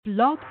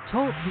Blog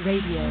Talk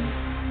Radio.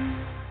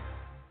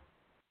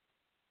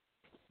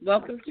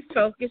 Welcome to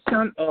Focus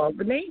on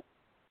Albany.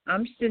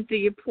 I'm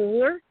Cynthia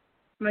Pooler.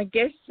 My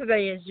guest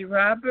today is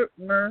Robert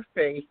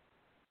Murphy.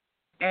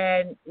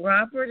 And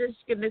Robert is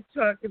going to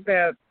talk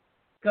about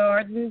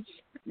gardens,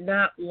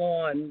 not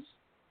lawns.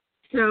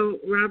 So,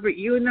 Robert,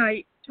 you and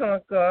I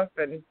talk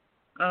often,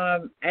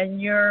 and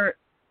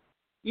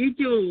you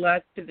do a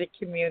lot for the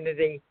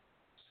community.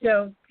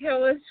 So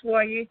tell us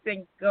why you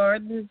think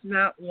gardens,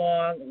 not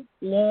lawns,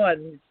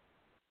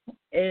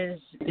 is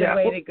the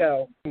way to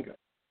go.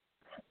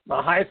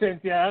 Well, hi,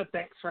 Cynthia.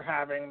 Thanks for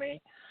having me.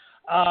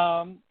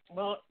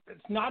 Well,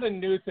 it's not a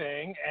new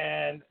thing,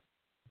 and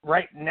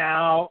right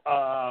now,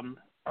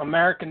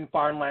 American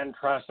Farmland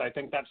Trust, I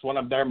think that's one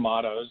of their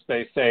mottos.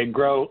 They say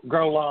grow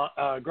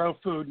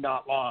food,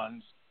 not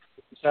lawns.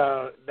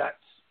 So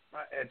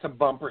it's a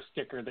bumper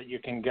sticker that you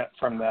can get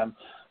from them.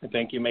 I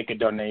think you make a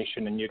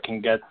donation and you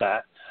can get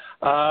that.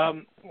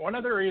 One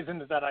of the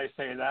reasons that I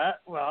say that,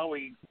 well,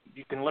 you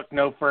can look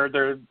no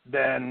further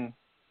than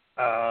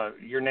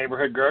your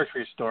neighborhood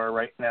grocery store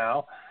right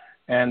now,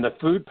 and the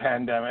COVID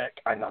pandemic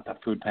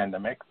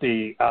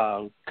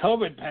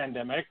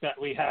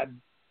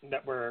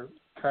that we're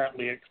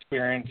currently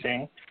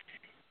experiencing.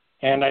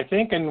 And I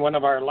think in one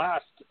of our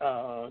last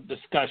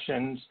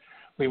discussions,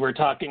 we were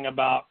talking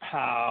about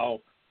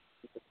how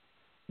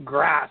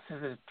grass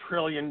is a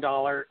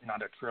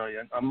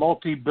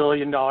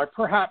multi-billion-dollar,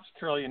 perhaps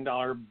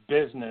trillion-dollar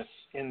business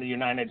in the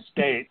United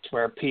States,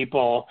 where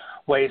people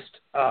waste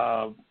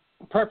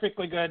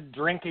perfectly good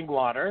drinking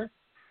water.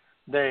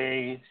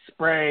 They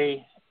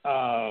spray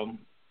pesticides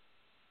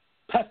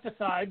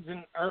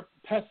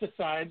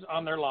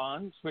on their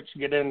lawns, which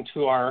get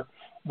into our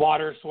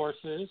water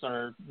sources,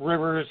 our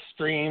rivers,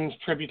 streams,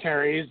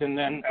 tributaries, and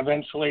then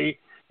eventually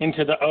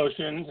into the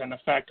oceans and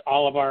affect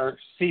all of our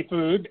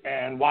seafood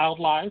and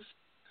wildlife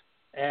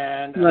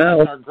and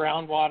our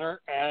groundwater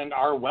and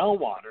our well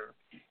water.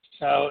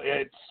 So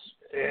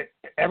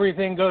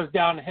everything goes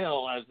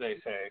downhill, as they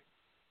say.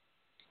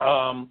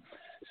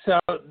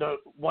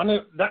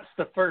 That's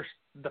the first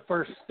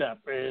step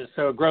is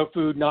grow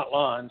food, not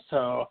lawns.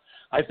 So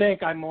I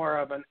think I'm more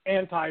of an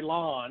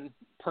anti-lawn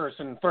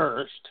person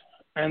first,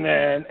 and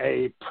then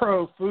a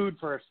pro-food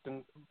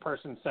person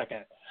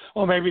second.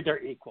 Well, maybe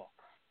they're equal,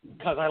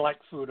 because I like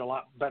food a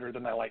lot better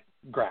than I like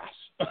grass.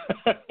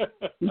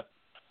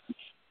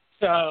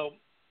 So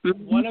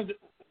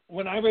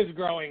when I was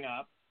growing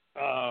up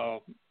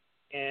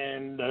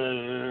in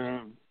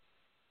the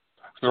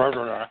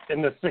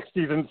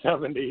 60s and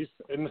 70s,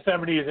 in the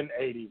 70s and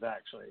 80s,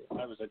 actually.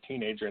 I was a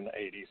teenager in the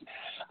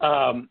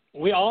 80s.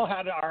 We all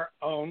had our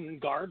own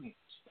gardens,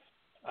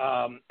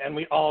 and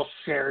we all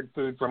shared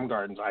food from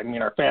gardens. I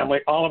mean,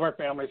 all of our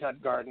families had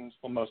gardens.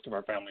 Well, most of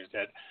our families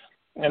did.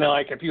 And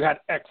if you had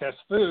excess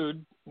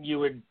food, you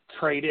would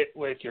trade it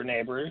with your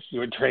neighbors. You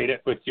would trade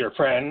it with your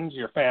friends,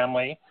 your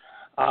family.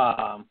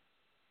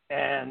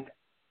 And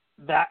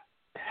that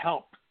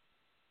helped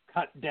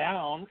cut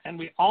down. And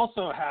we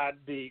also had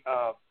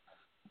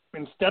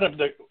instead of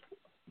the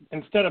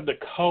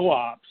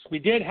co-ops, we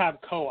did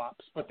have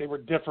co-ops, but they were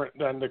different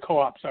than the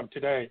co-ops of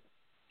today.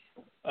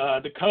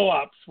 The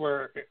co-ops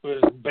it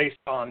was based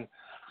on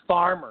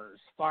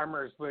farmers.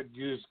 Farmers would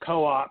use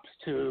co-ops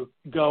to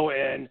go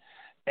in,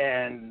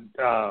 and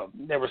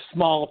there were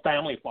small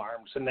family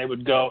farms, and they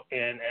would go in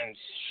and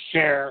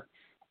share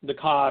the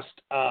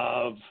cost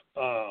of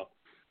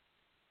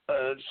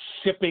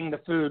shipping the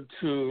food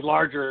to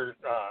larger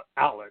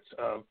outlets,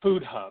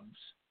 food hubs,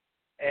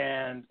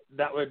 and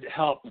that would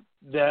help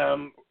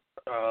them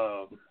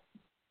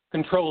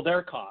control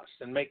their costs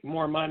and make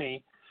more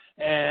money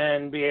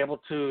and be able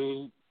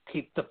to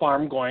keep the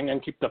farm going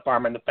and keep the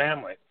farm in the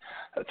family.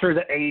 Through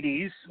the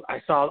 80s,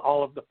 I saw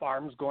all of the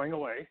farms going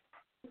away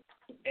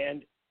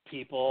and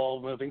people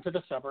moving to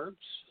the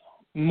suburbs,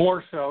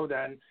 more so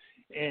than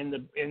in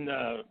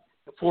the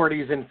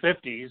 40s and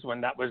 50s, when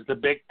that was the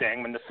big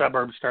thing, when the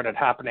suburbs started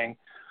happening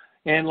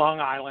in Long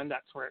Island.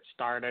 That's where it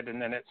started,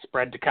 and then it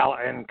spread to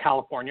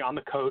California on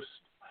the coast.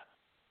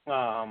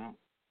 And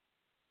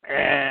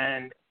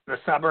the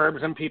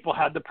suburbs and people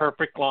had the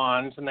perfect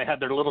lawns, and they had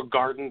their little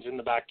gardens in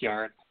the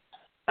backyard.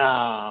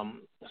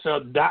 So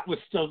that was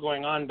still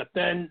going on, but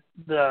then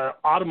the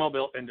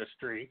automobile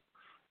industry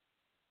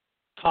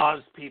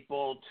caused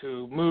people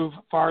to move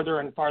farther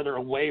and farther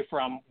away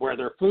from where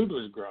their food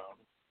was grown,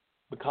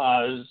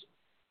 because,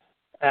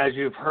 as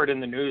you've heard in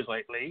the news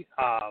lately,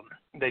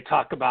 they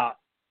talk about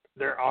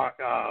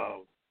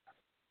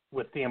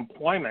with the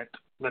employment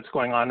that's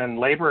going on in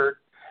labor,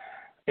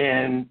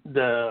 in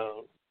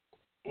the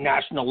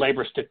national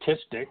labor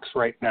statistics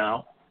right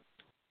now,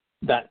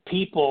 that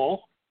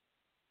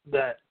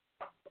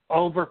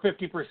over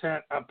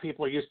 50% of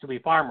people used to be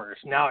farmers.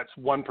 Now it's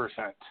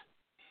 1%.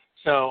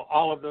 So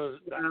all of those,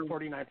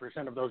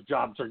 49% of those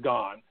jobs are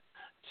gone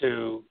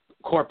to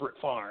corporate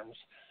farms,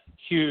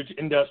 huge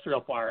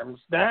industrial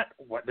farms.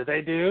 What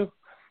do?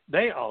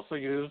 They also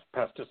use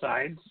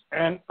pesticides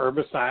and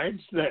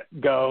herbicides that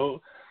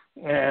go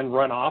and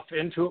run off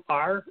into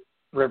our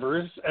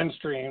rivers and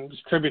streams,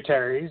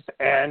 tributaries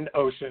and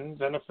oceans,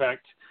 and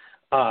affect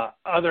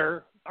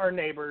our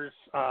neighbors,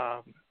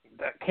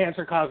 that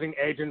cancer-causing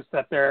agents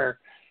that are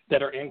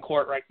in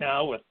court right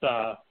now with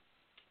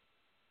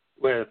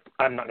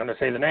I'm not going to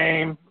say the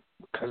name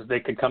because they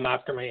could come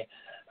after me,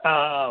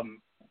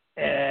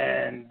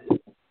 and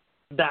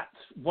that's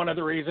one of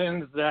the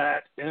reasons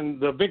that in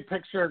the big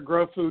picture,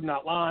 grow food,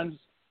 not lawns,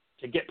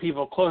 to get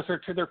people closer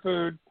to their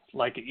food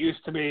like it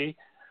used to be.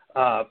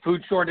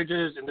 Food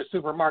shortages in the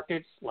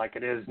supermarkets like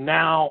it is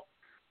now.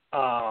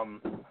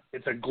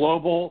 It's a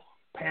global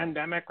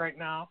pandemic right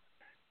now,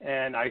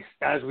 and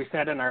as we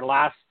said in our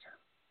last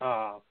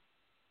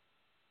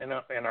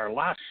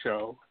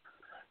show,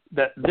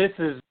 that this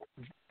is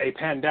a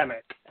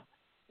pandemic.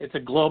 It's a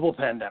global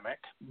pandemic,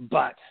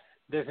 but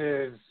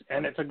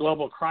it's a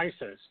global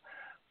crisis.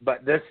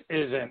 But this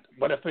isn't.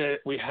 What if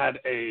we had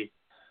a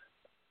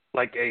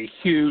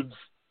huge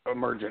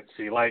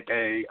emergency, like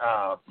a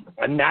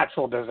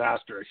natural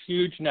disaster, a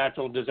huge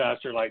natural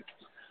disaster, like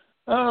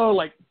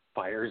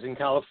fires in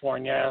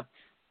California,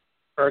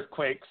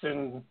 earthquakes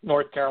in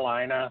North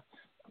Carolina,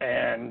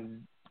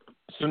 and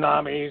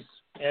tsunamis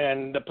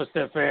in the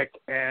Pacific,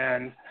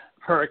 and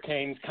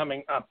hurricanes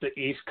coming up the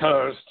East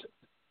Coast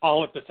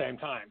all at the same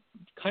time,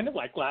 kind of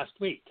like last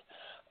week.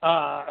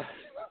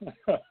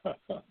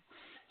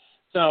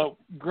 So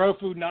Grow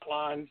Food, Not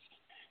Lawns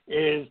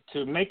is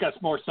to make us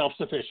more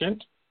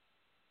self-sufficient,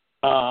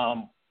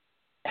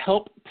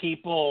 help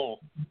people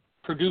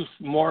produce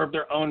more of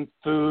their own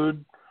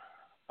food,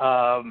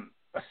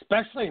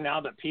 especially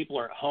now that people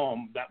are at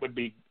home. That would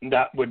be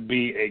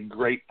a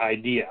great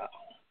idea.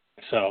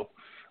 So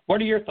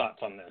what are your thoughts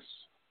on this?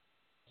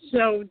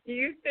 So do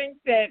you think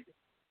that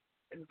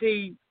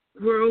the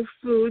Grow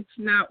Foods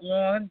Not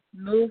Lawns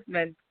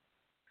movement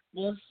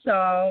will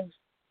solve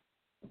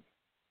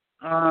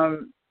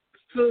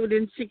food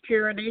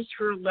insecurities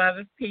for a lot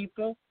of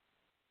people?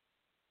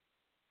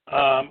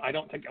 I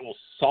don't think it will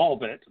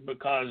solve it,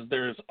 because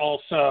there's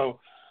also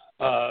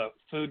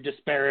food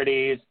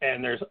disparities,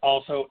 and there's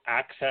also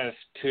access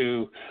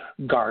to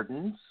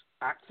gardens,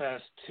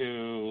 access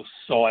to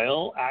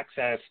soil,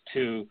 access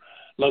to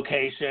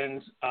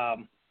locations.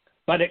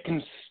 But it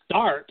can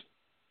start,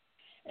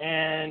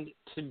 and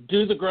to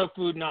do the Grow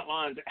Food Not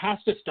Lawns, it has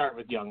to start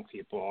with young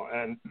people,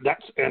 and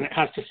it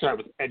has to start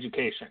with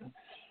education.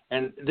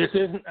 And this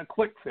isn't a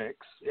quick fix.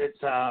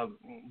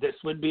 This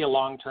would be a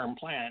long-term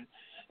plan.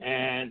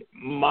 And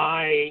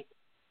my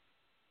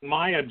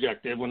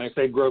objective when I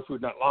say Grow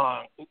Food Not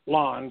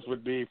Lawns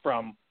would be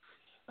from,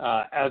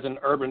 as an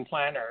urban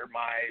planner,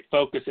 my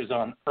focus is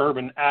on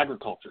urban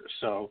agriculture.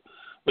 So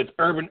with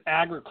urban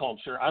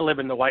agriculture, I live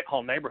in the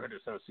Whitehall neighborhood,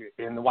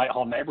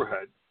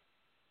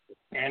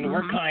 and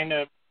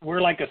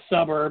we're like a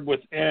suburb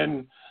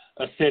within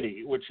a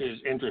city, which is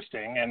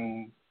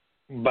interesting.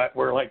 But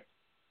we're like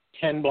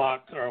 10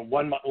 blocks or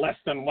less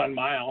than 1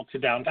 mile to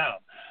downtown.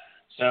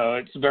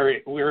 So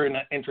we're in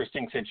an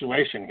interesting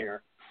situation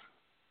here.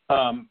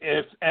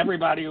 If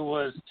everybody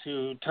was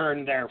to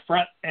turn their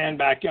front and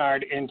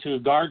backyard into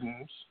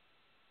gardens,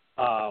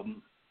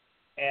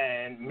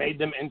 and made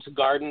them into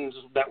gardens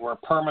that were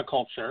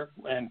permaculture,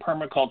 and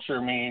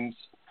permaculture means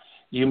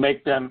you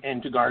make them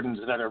into gardens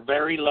that are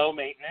very low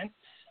maintenance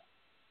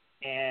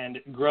and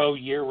grow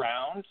year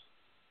round,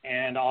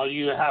 and all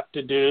you have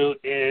to do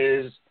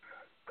is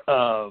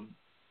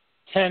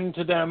tend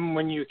to them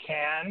when you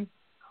can,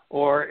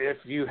 or if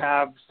you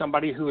have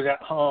somebody who's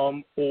at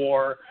home,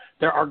 or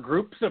there are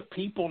groups of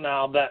people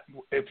now that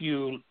if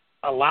you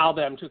allow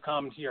them to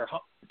come to your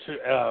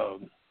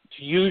home to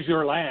use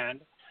your land,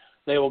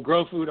 they will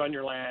grow food on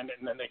your land,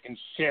 and then they can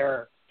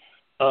share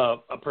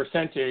a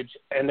percentage,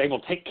 and they will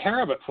take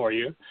care of it for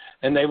you,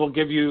 and they will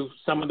give you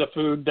some of the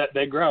food that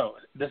they grow.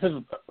 This is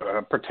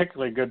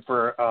particularly good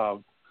for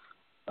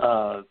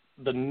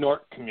the NORC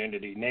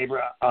community,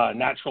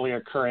 naturally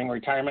occurring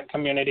retirement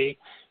community,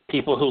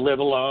 people who live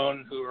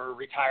alone, who are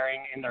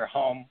retiring in their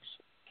homes.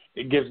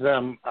 It gives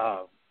them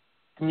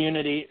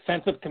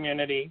sense of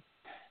community.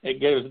 It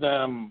gives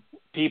them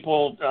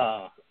people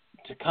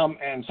to come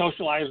and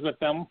socialize with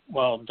them,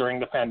 during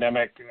the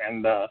pandemic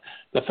and the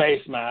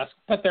face mask,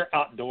 but they're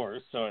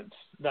outdoors, so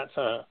that's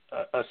a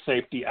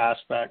safety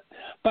aspect.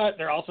 But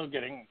they're also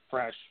getting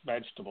fresh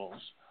vegetables,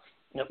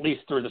 at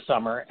least through the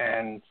summer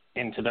and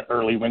into the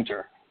early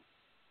winter.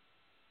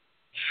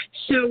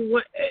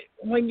 So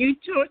when you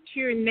talk to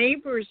your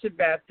neighbors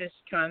about this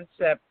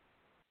concept,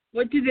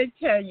 what do they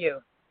tell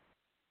you?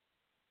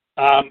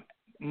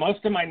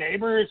 Most of my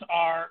neighbors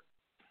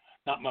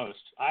not most,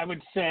 I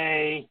would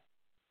say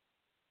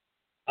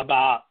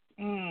about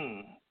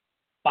 5%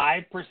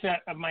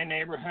 of my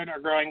neighborhood are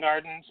growing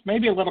gardens,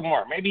 maybe a little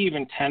more, maybe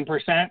even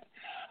 10%.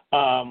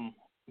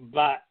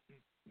 But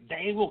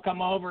they will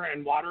come over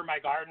and water my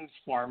gardens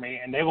for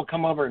me, and they will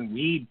come over and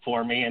weed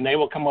for me, and they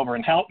will come over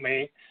and help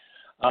me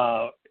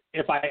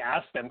if I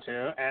ask them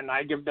to, and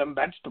I give them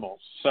vegetables.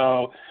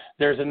 So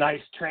there's a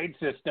nice trade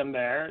system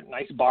there,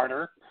 nice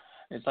barter.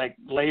 It's like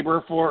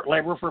labor for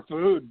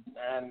food,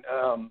 and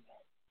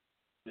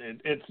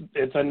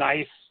it's a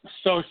nice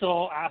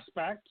social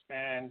aspect,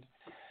 and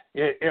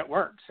it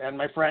works. And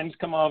my friends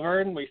come over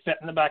and we sit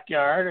in the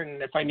backyard,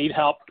 and if I need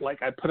help,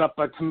 like I put up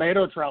a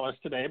tomato trellis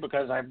today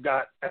because I've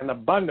got an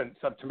abundance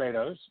of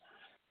tomatoes,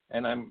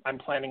 and I'm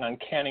planning on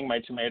canning my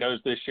tomatoes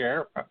this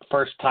year.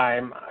 First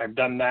time I've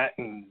done that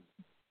in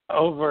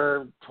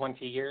over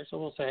 20 years, I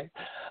will say.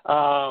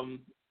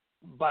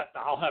 But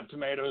I'll have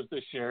tomatoes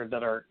this year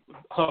that are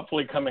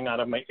hopefully coming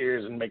out of my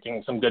ears and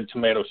making some good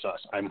tomato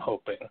sauce, I'm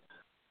hoping.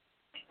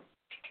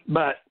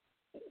 But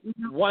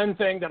one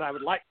thing that I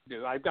would like to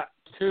do, I've got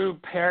 2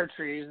 pear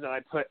trees that I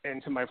put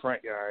into my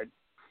front yard.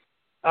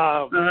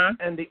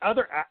 And the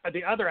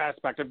other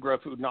aspect of Grow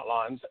Food Not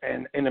Lawns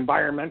and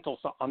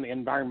on the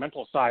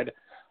environmental side,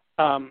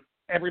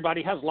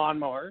 everybody has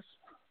lawnmowers.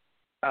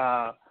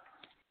 So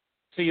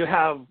you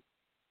have,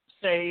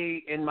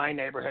 say, in my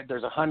neighborhood,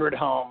 there's 100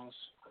 homes.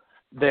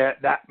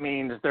 That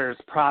means there's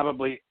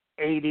probably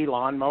 80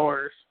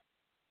 lawnmowers,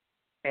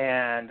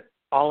 and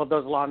all of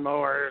those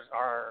lawnmowers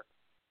are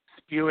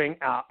spewing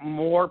out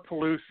more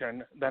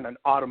pollution than an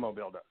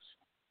automobile does,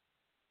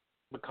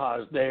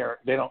 because they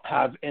don't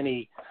have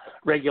any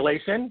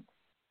regulation.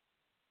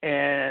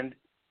 And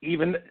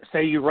even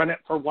say you run it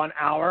for 1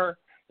 hour,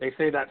 they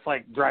say that's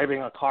like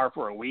driving a car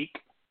for a week.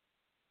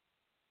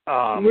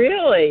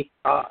 Really?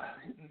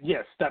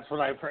 Yes, that's what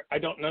I've heard. I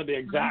don't know the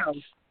exact. Wow.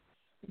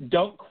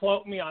 Don't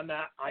quote me on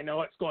that. I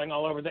know it's going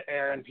all over the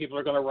air, and people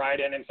are going to write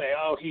in and say,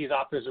 "Oh, he's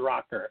off his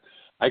rocker."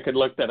 I could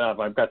look that up.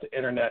 I've got the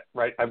internet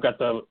right. I've got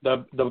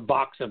the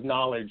box of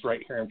knowledge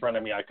right here in front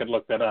of me. I could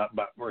look that up,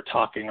 but we're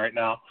talking right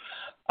now.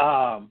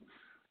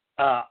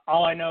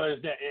 All I know is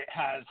that it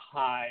has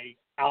high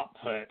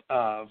output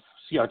of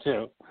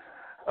CO2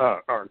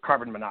 or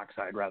carbon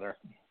monoxide, rather.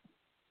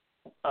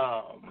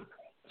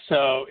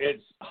 So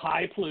it's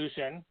high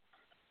pollution,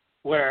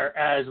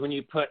 whereas when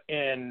you put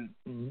in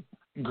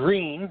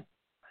green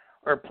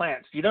or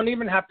plants, you don't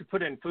even have to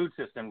put in food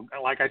system.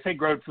 Like I say,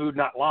 Grow Food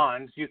Not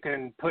Lawns, you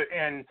can put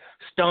in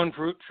stone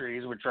fruit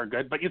trees, which are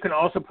good, but you can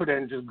also put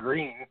in just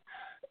green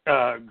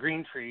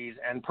trees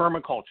and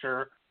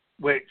permaculture,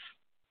 which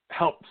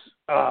helps,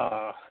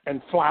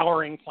 and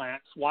flowering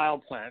plants,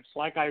 wild plants.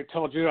 Like I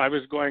told you, I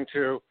was going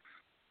to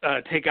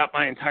take out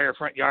my entire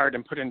front yard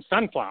and put in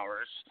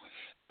sunflowers,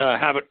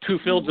 have 2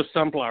 fields of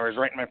sunflowers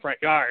right in my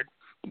front yard,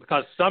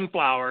 because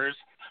sunflowers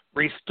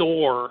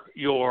restore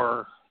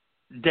your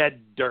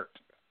dead dirt.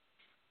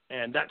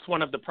 And that's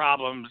one of the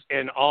problems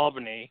in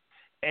Albany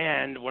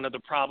and one of the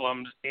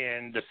problems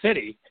in the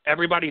city.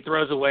 Everybody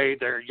throws away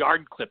their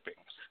yard clippings.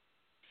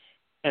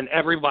 And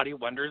everybody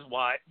wonders,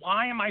 why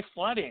am I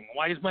flooding?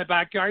 Why is my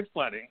backyard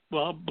flooding?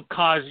 Well,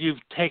 because you've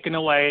taken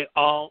away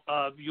all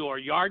of your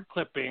yard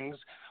clippings,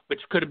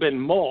 which could have been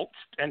mulched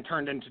and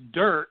turned into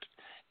dirt,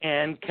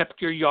 and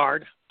kept your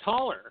yard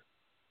taller.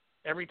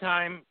 Every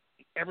time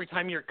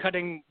you're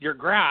cutting your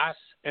grass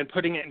and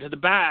putting it into the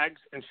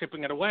bags and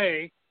shipping it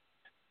away,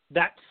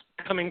 that's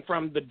coming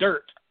from the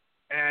dirt.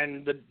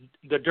 And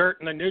the dirt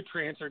and the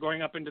nutrients are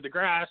going up into the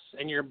grass,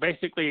 and you're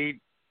basically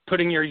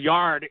putting your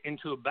yard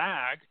into a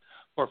bag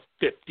for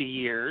 50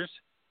 years,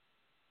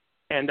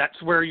 and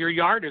that's where your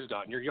yard is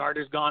gone. Your yard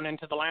has gone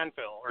into the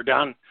landfill or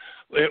down.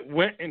 It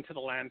went into the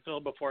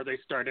landfill before they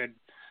started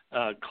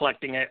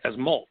collecting it as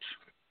mulch.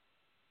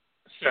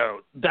 So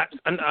that's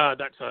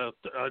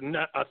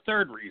a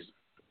third reason.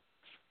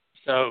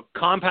 So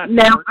compost.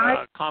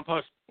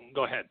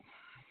 Go ahead.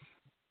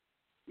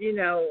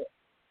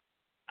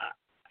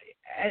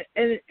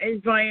 An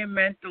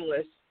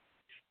environmentalist,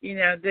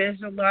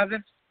 there's a lot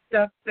of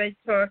stuff they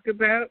talk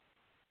about,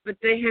 but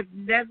they have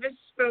never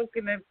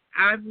spoken of.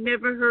 I've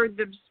never heard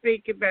them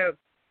speak about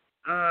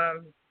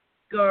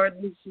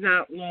gardens,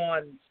 not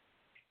lawns.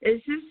 Is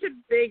this a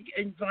big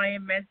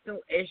environmental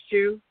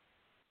issue?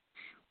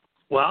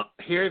 Well,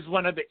 here's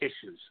one of the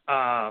issues,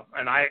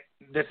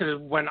 this is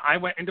when I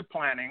went into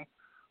planning.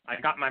 I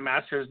got my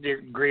master's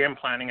degree in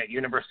planning at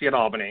University at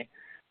Albany,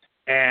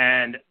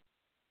 and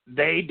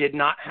they did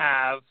not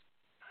have.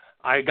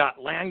 I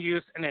got land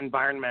use and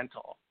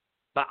environmental,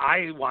 but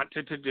I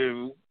wanted to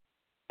do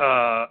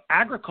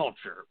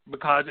agriculture,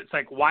 because it's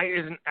like, why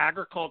isn't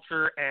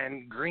agriculture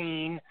and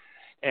green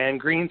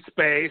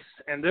space?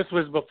 And this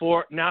was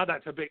before. Now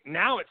it's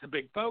a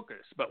big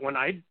focus. But when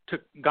I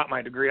got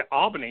my degree at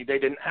Albany, they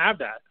didn't have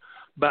that.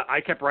 But I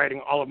kept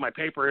writing all of my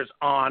papers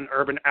on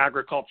urban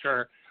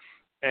agriculture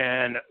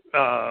and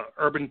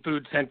urban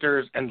food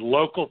centers and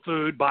local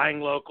food, buying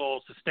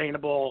local,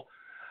 sustainable,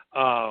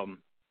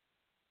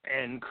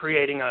 and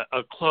creating a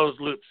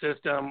closed-loop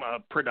system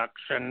of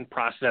production,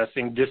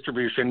 processing,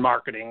 distribution,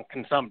 marketing,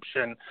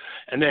 consumption,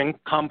 and then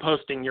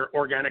composting your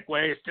organic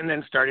waste, and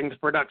then starting the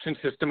production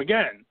system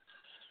again.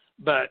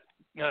 But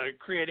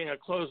creating a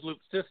closed-loop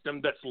system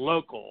that's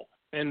local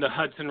in the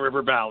Hudson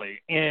River Valley,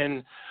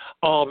 in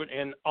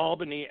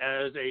Albany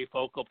as a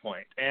focal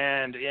point,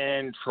 and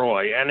in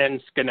Troy, and in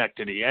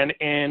Schenectady, and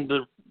in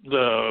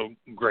the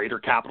greater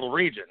capital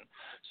region.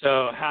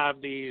 So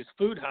have these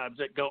food hubs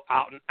that go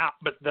out and out,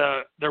 but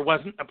there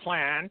wasn't a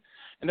plan,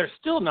 and there's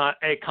still not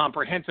a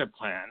comprehensive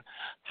plan.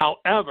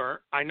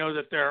 However, I know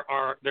that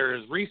there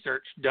is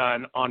research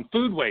done on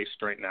food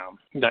waste right now.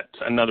 That's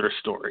another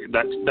story.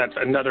 That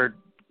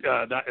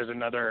is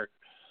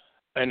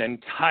an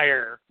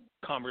entire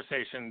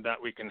conversation that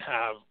we can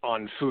have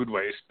on food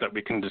waste that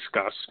we can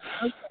discuss.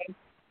 Okay.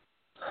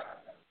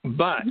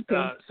 But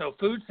so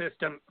food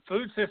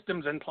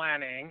systems and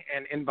planning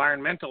and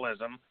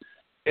environmentalism,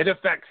 it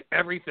affects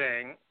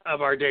everything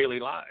of our daily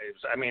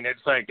lives. I mean,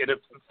 it's like it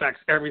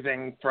affects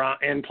everything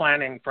in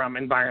planning, from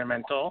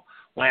environmental,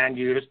 land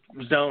use,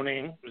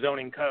 zoning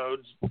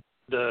codes,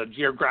 the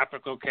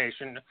geographic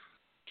location,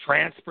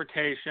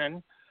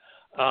 transportation,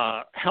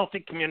 healthy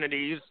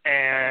communities,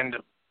 and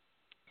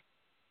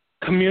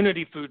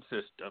community food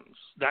systems.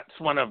 That's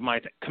one of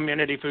my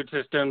community food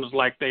systems,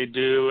 like they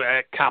do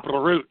at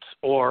Capital Roots,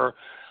 or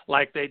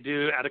like they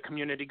do at a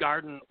community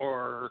garden,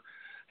 or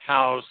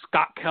how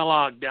Scott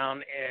Kellogg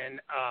down in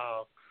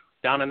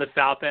the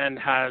South End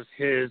has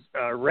his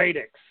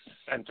Radix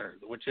Center,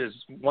 which is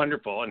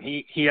wonderful, and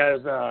he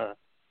has a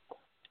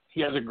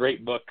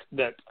great book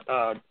that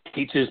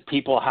teaches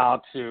people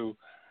how to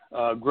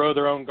grow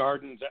their own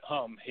gardens at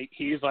home.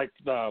 He's like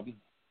the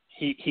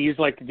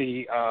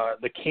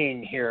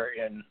king here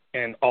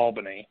in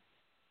Albany.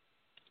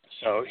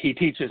 So he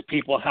teaches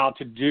people how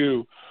to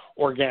do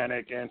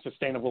organic and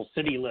sustainable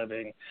city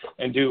living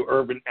and do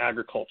urban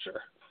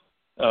agriculture.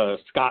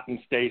 Scott and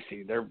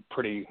Stacy, they're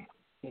pretty.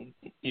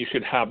 You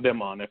should have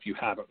them on if you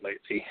haven't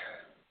lately.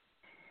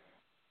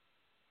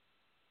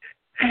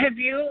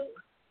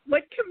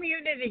 What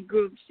community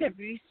groups have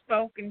you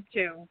spoken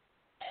to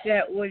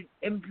that would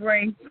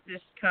embrace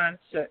this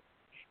concept?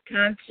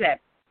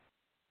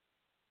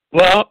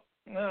 Well,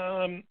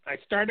 I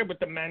started with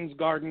the Men's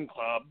Garden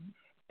Club,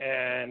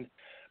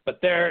 but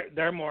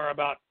they're more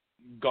about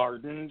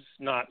gardens,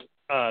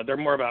 they're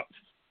more about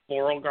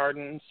floral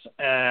gardens.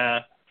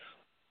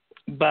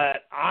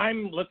 But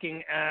I'm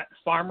looking at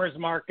farmers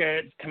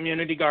markets,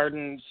 community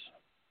gardens,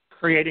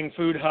 creating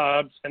food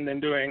hubs, and then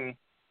doing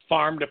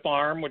farm to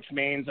farm, which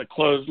means a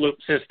closed loop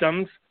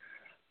systems.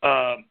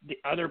 The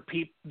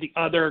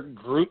other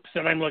groups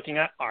that I'm looking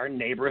at are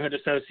neighborhood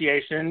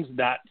associations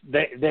that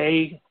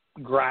they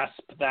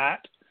grasp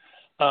that.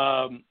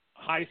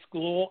 High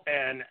school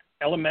and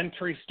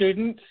elementary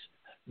students,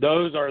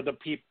 those are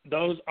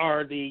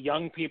the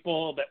young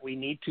people that we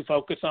need to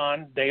focus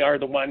on. They are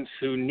the ones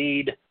who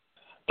need.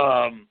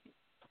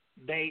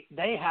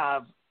 They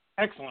have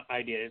excellent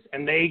ideas,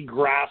 and they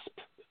grasp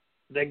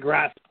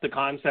the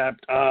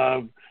concept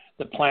of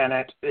the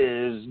planet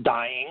is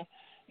dying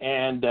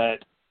and that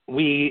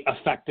we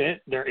affect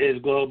it. There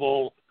is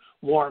global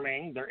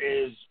warming. There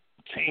is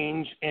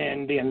change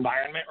in the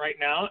environment right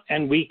now,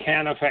 and we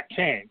can affect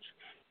change.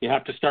 You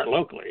have to start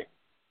locally.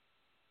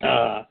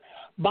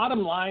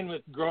 Bottom line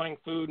with growing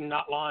food and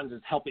not lawns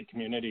is healthy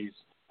communities.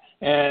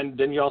 And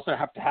then you also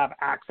have to have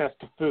access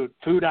to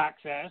food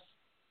access.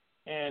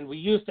 And we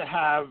used to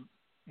have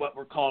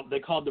they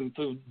called them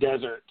food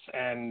deserts,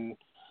 and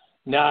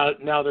now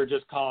they're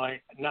just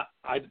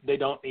they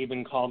don't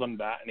even call them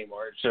that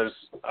anymore. It's just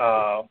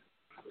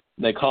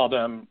they call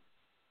them,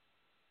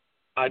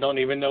 I don't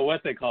even know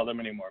what they call them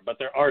anymore, but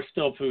there are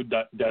still food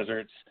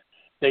deserts.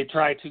 They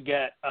try to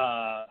get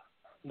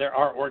there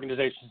are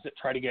organizations that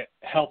try to get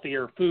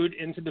healthier food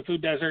into the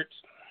food deserts,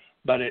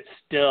 but it's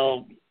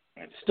still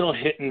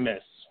hit and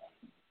miss.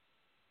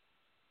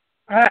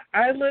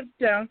 I live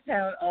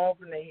downtown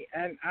Albany,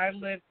 and I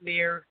live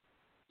near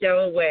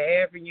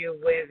Delaware Avenue,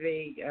 where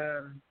the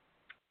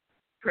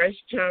Fresh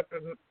Chopper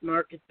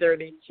Market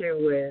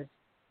 32 is.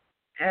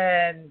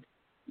 And,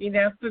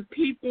 for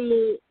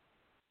people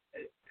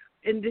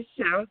in the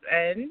South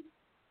End,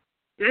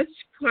 that's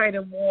quite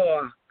a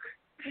walk.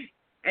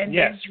 And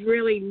yes.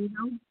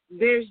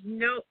 There's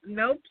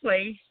no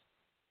place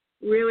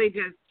really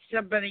that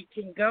somebody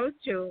can go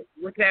to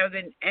without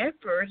an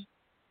effort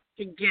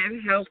to get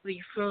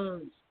healthy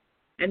foods.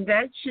 And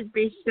that should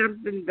be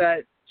something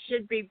that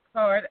should be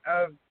part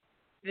of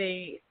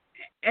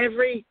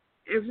every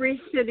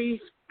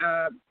city's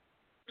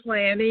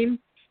planning,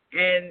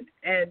 and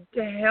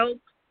to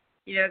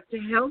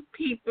help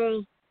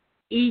people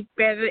eat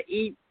better,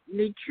 eat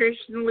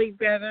nutritionally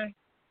better,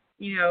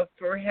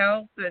 for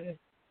health and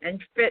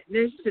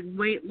fitness and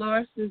weight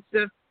loss and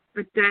stuff.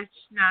 But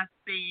that's not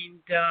being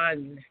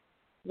done.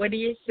 What do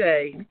you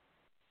say?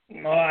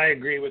 Well, I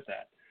agree with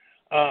that.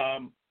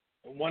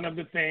 One of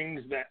the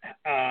things that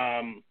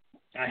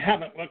I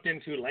haven't looked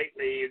into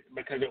lately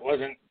because it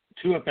wasn't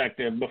too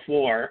effective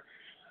before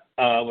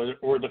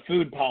were the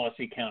food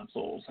policy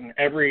councils. And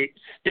every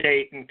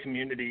state and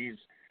communities,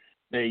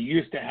 they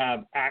used to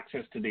have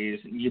access to these.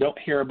 You don't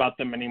hear about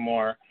them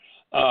anymore.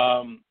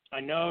 I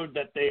know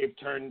that they've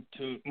turned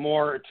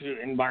more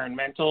to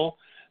environmental.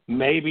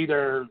 Maybe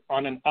they're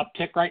on an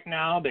uptick right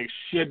now. They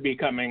should be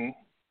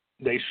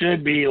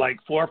like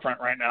forefront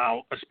right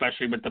now,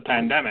 especially with the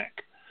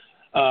pandemic.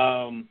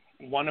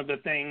 One of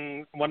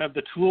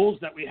the tools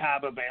that we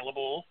have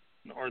available,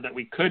 or that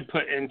we could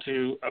put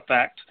into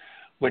effect,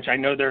 which I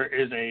know there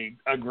is a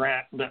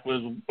grant that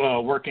was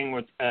working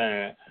with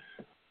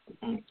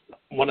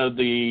one of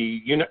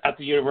the at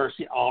the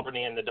University of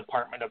Albany in the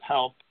Department of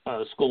Health,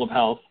 School of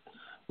Health,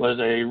 was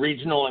a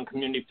regional and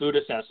community food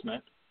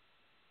assessment.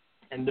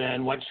 And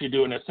then once you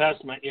do an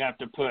assessment, you have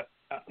to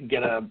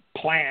get a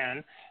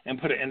plan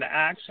and put it into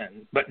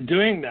action. But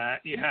doing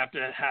that, you have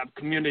to have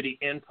community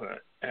input,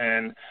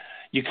 and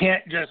you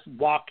can't just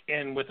walk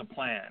in with a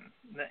plan.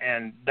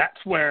 And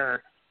that's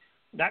where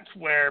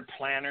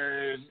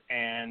planners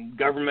and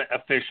government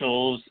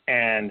officials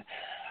and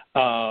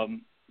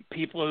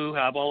people who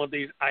have all of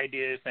these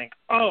ideas think,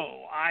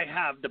 oh, I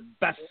have the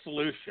best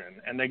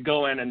solution. And they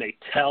go in and they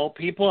tell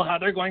people how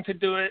they're going to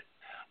do it.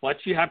 What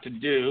you have to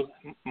do,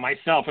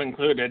 myself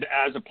included,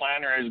 as a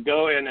planner, is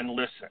go in and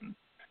listen.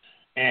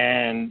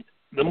 And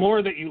the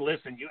more that you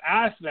listen, you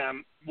ask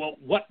them, well,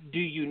 what do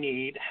you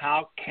need?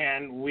 How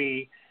can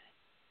we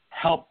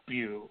help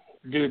you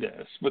do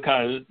this?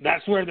 Because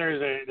that's where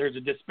there's a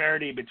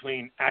disparity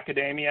between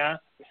academia,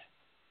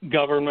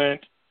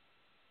 government,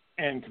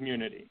 and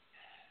community.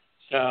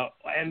 So,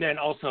 and then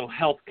also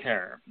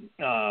healthcare,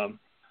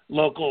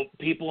 local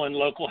people in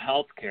local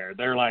healthcare.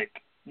 They're like,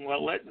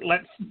 well,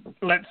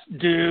 let's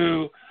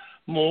do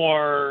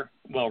more.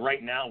 Well,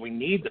 right now we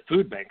need the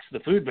food banks.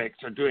 The food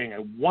banks are doing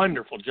a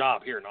wonderful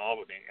job here in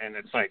Albany, and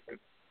it's like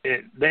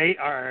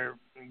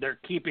they're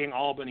keeping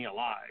Albany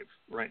alive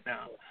right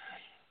now.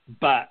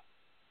 But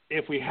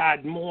if we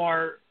had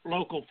more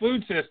local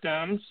food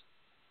systems,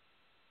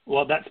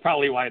 well, that's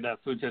probably why the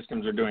food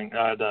systems are doing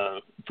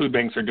the food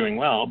banks are doing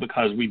well,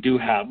 because we do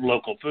have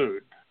local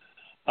food.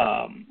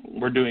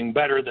 We're doing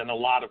better than a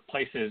lot of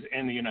places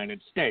in the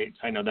United States.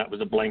 I know that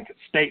was a blanket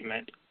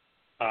statement,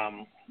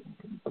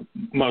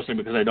 mostly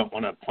because I don't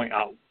want to point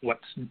out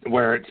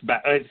where it's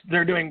bad.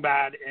 They're doing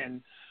bad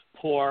in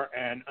poor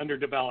and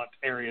underdeveloped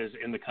areas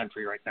in the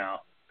country right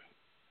now.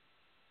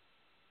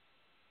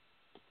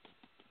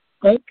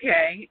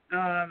 Okay.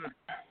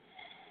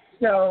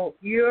 So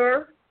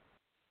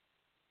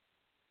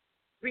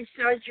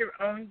besides your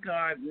own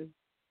garden,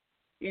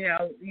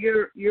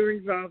 you're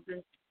involved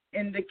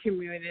in the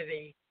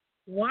community.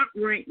 What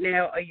right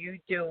now are you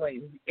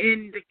doing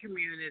in the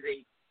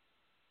community?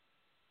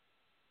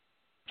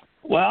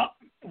 Well,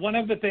 one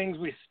of the things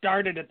we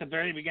started at the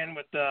very beginning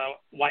with the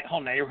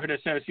Whitehall Neighborhood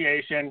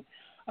Association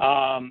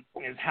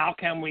is how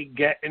can we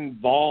get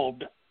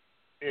involved,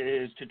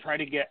 is to try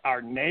to get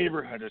our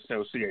neighborhood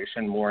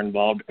association more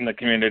involved in the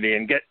community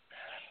and get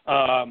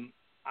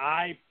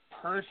I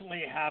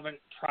personally haven't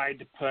tried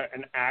to put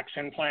an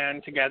action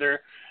plan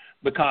together,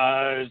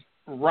 because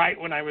right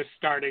when I was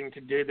starting to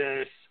do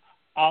this,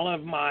 all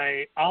of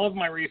my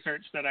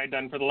research that I'd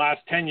done for the last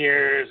 10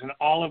 years and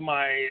all of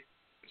my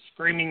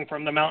screaming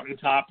from the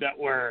mountaintop that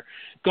we're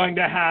going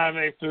to have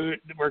a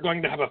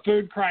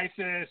food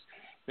crisis,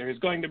 there's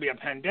going to be a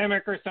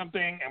pandemic or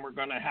something, and we're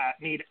going to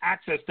need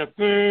access to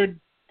food.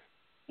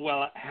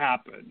 Well, it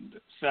happened.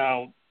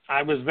 So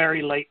I was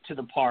very late to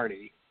the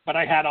party, but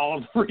I had all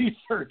of the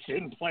research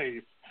in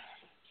place.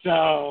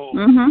 So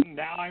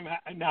now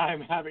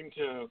I'm having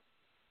to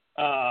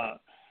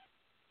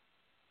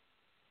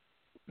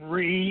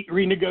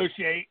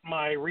renegotiate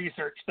my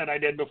research that I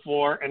did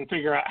before and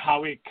figure out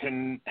how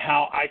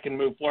I can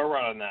move forward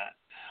on that.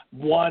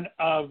 One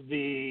of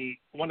the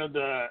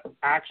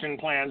action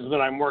plans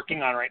that I'm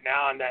working on right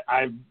now and that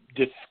I've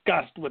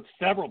discussed with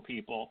several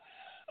people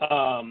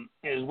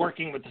is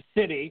working with the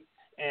city,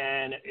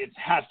 and it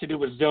has to do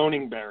with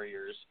zoning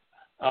barriers.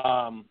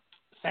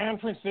 San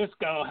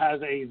Francisco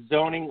has a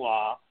zoning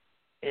law.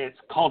 It's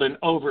called an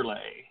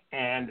overlay,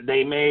 and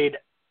they made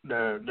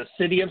the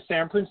city of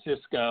San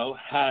Francisco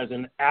has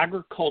an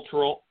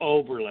agricultural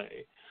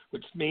overlay,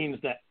 which means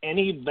that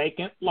any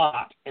vacant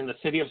lot in the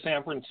city of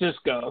San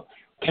Francisco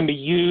can be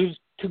used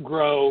to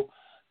grow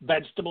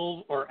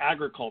vegetables or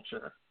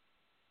agriculture.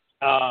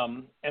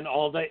 And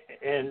all they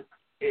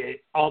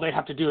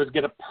have to do is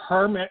get a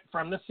permit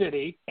from the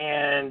city,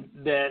 and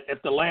that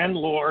if the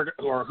landlord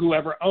or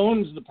whoever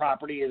owns the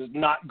property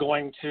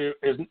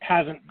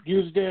hasn't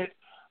used it,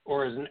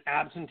 or is an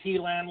absentee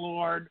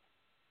landlord,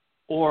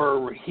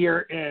 or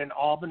here in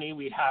Albany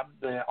we have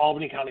the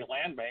Albany County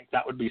Land Bank.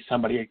 That would be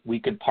somebody we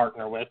could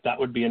partner with. That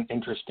would be an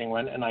interesting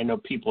one, and I know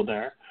people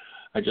there.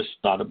 I just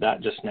thought of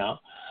that just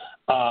now.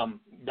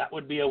 That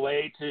would be a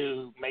way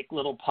to make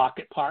little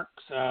pocket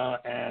parks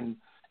and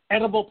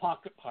edible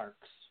pocket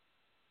parks.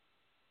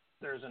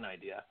 There's an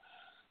idea,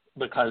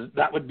 because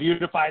that would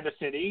beautify the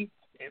city.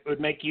 It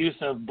would make use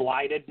of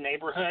blighted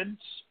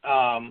neighborhoods.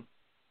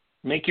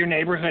 Make your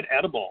neighborhood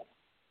edible.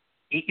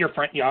 Eat your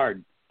front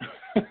yard.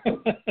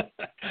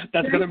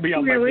 That's going to be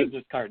on my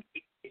business card.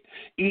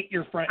 Eat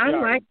your front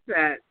yard.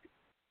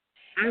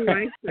 I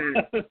like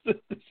that.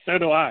 So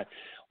do I.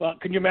 Well,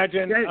 can you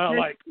imagine?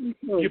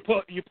 You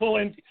pull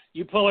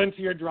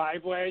into your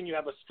driveway and you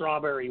have a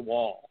strawberry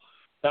wall.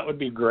 That would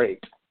be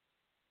great.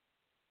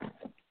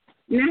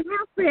 Now,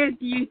 how bad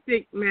do you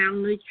think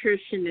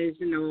malnutrition is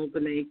in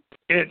Albany?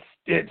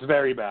 It's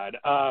very bad.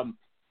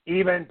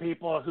 Even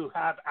people who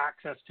have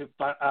access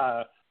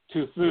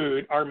to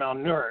food are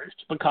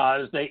malnourished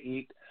because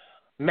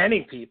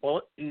many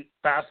people eat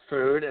fast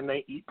food and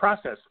they eat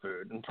processed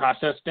food. And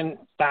processed and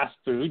fast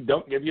food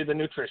don't give you the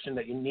nutrition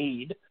that you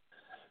need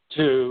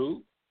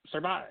to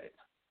survive.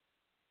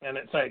 And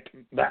it's like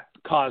that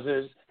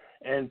causes,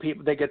 and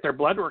people, they get their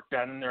blood work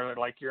done and they're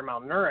like, you're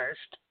malnourished.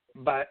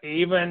 But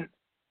even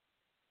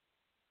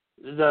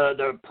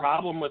the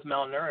problem with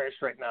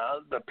malnourished right now,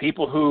 the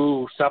people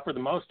who suffer the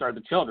most are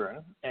the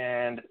children.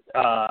 And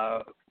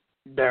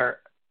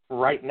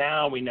right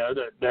now we know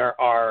that there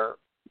are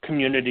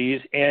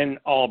communities in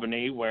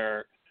Albany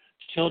where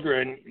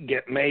children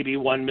get maybe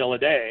one meal a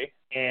day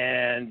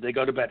and they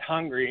go to bed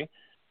hungry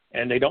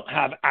and they don't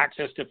have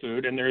access to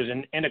food, and there's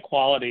an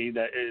inequality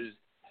that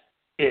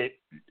it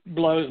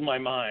blows my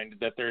mind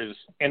that there's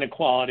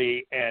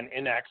inequality and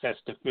inaccess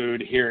to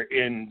food here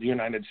in the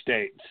United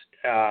States,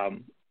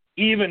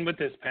 even with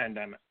this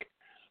pandemic.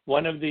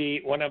 One of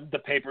the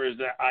papers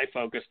that I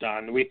focused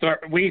on, we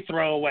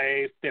throw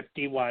away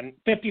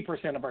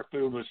 50% of our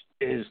food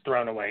is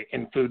thrown away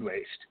in food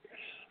waste.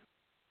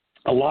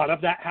 A lot of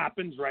that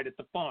happens right at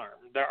the farm.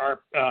 There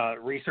are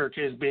research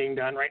is being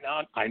done right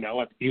now, I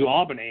know at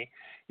UAlbany,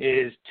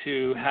 is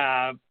to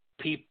have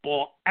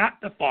people at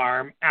the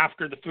farm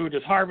after the food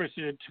is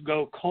harvested to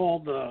go cull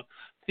the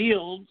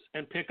fields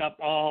and pick up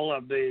all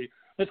of the,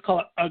 let's call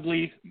it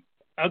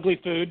ugly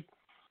food,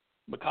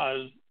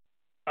 because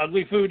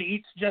ugly food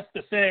eats just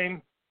the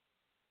same.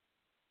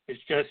 It's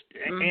just,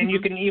 and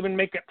you can even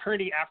make it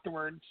pretty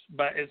afterwards,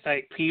 but it's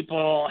like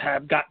people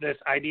have got this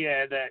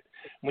idea that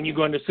when you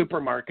go into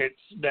supermarkets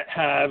that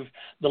have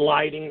the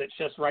lighting that's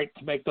just right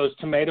to make those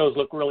tomatoes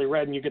look really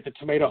red, and you get the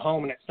tomato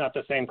home and it's not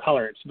the same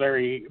color. It's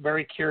very,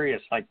 very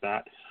curious like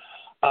that.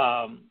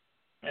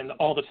 And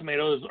all the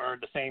tomatoes are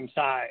the same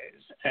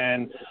size,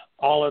 and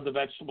all of the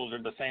vegetables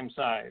are the same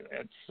size.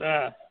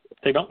 It's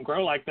they don't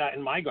grow like that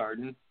in my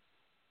garden.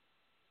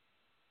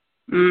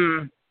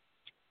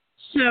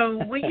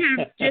 So we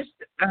have just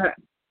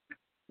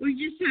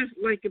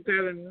like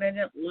about a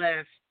minute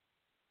left.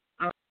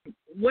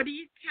 What do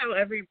you tell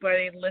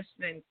everybody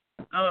listening?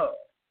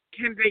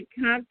 Can they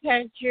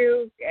contact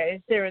you?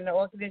 Is there an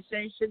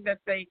organization that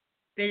they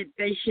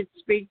should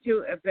speak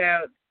to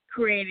about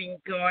creating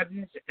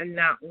gardens and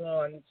not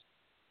lawns?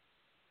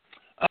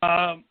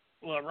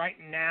 Well, right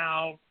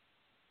now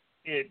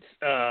it's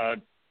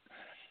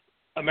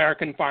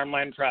American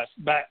Farmland Trust,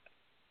 but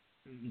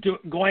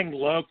going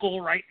local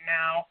right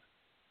now,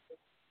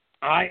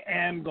 I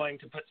am going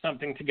to put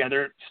something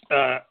together.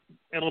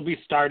 It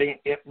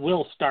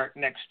will start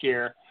next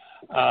year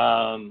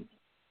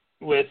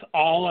with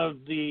all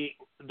of the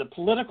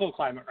political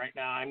climate right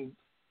now.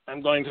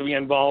 I'm going to be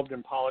involved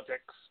in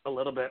politics a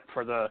little bit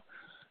for the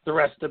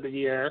rest of the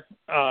year,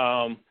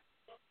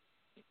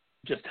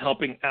 just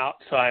helping out.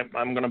 So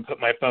I'm going to put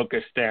my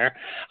focus there.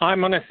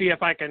 I'm going to see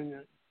if I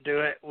can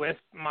do it with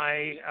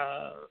my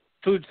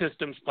food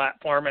systems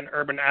platform and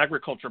urban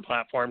agriculture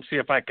platform, see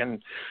if I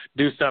can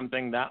do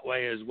something that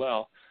way as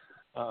well.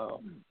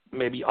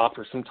 Maybe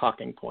offer some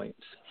talking points.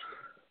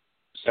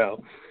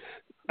 So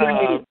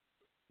I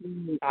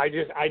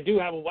do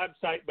have a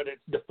website, but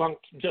it's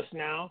defunct just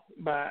now,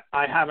 but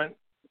I haven't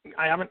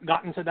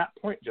gotten to that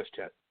point just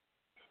yet.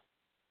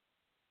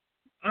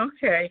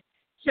 Okay.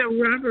 So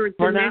Robert,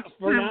 for now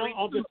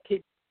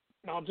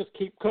I'll just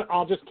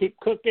keep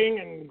cooking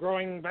and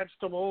growing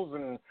vegetables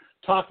and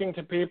talking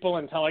to people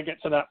until I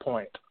get to that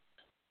point.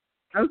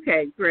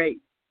 Okay, great.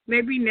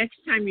 Maybe next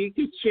time you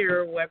could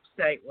share a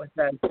website with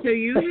us. So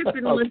you have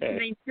been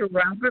listening to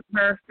Robert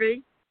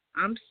Murphy.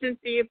 I'm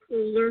Cynthia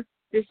Pooler.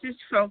 This is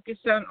Focus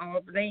on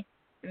Albany.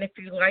 And if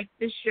you like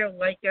this show,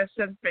 like us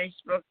on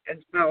Facebook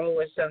and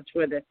follow us on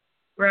Twitter.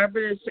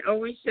 Robert, it's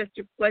always such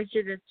a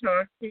pleasure to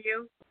talk to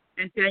you.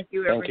 And thank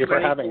you, everybody, for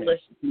having me.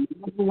 listening.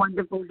 Have a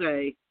wonderful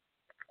day.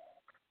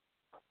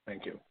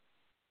 Thank you.